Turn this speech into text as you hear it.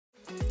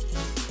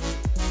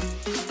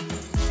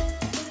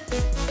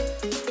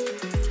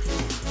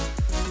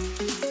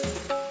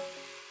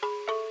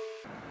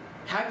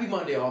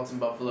Monday, Halton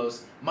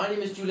Buffaloes. My name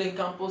is Julian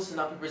Campos and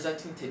I'll be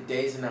presenting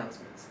today's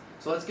announcements.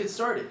 So let's get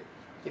started.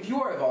 If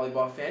you are a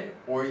volleyball fan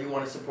or you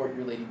want to support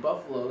your Lady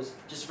Buffaloes,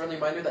 just a friendly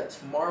reminder that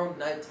tomorrow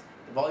night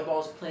the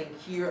volleyball is playing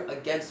here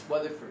against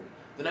Weatherford.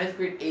 The 9th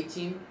grade A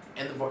team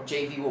and the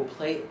JV will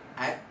play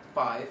at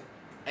 5,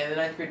 and the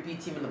 9th grade B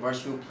team and the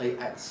varsity will play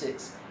at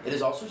 6. It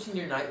is also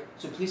senior night,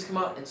 so please come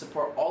out and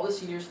support all the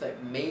seniors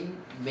that may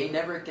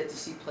never get to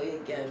see play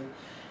again,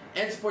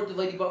 and support the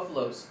Lady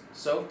Buffaloes.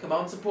 So come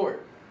out and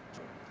support.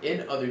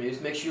 In other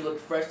news, make sure you look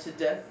fresh to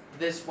death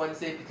this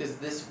Wednesday, because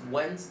this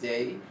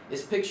Wednesday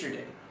is picture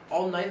day.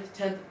 All 9th,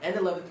 10th, and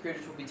 11th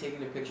graders will be taking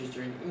their pictures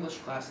during English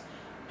class.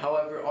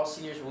 However, all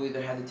seniors will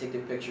either have to take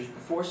their pictures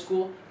before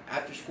school,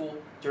 after school,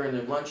 during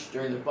their lunch,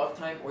 during their buff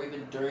time, or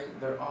even during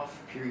their off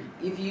period,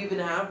 if you even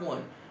have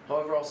one.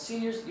 However, all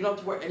seniors, you don't have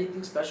to wear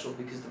anything special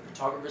because the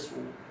photographers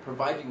will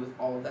provide you with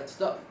all of that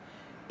stuff.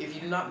 If you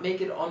do not make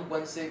it on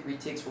Wednesday,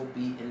 retakes will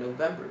be in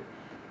November.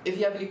 If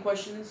you have any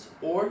questions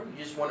or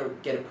you just want to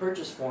get a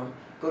purchase form,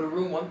 go to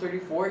room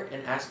 134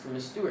 and ask for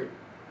Ms. Stewart.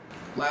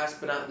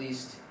 Last but not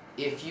least,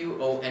 if you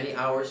owe any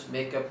hours,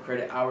 makeup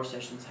credit hour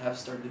sessions have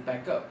started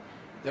back up.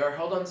 They are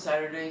held on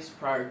Saturdays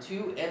prior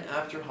to and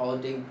after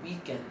holiday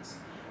weekends.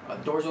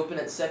 Doors open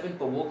at 7,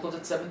 but will close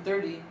at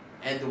 7:30,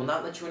 and they will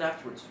not let you in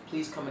afterwards.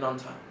 Please come in on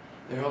time.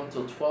 They're held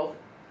until 12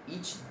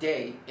 each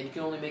day, and you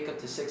can only make up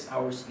to 6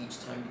 hours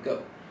each time you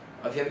go.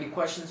 If you have any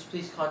questions,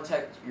 please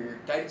contact your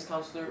guidance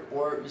counselor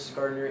or Mrs.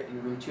 Gardner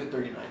in room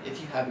 239 if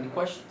you have any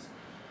questions.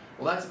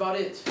 Well, that's about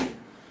it.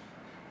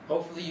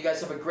 Hopefully you guys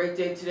have a great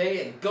day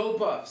today, and go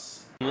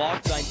Buffs!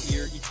 Lock thine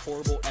ear, each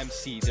horrible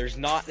MC. There's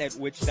naught at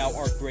which thou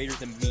art greater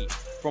than me.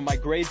 From my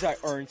grades I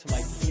earn to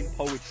my keen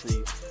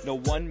poetry, no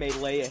one may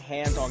lay a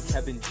hand on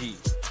Kevin G.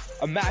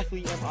 A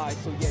mathlete am I,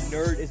 so yet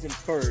nerd is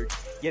inferred,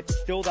 yet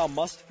still thou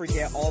must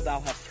forget all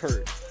thou hast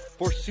heard.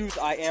 Forsooth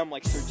I am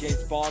like Sir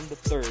James Bond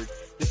III,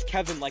 this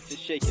Kevin like the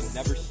shaken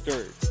never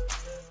stirred.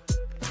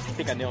 I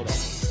think I nailed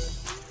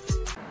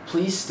it.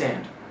 Please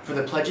stand for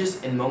the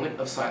pledges and moment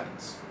of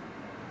silence.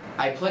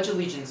 I pledge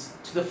allegiance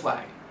to the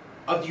flag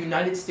of the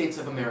United States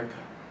of America,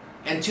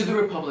 and to the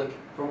republic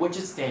for which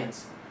it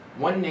stands,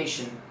 one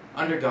nation,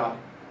 under God,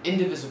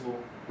 indivisible,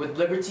 with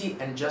liberty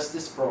and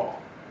justice for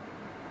all.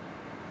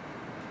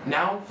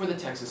 Now for the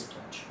Texas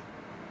Pledge.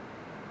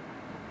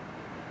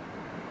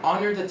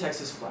 Honor the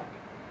Texas flag.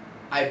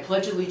 I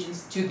pledge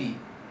allegiance to thee,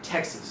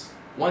 Texas,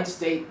 one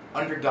state,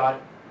 under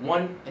God,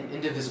 one and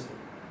indivisible.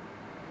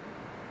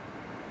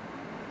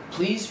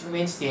 Please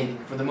remain standing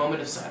for the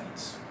moment of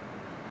silence.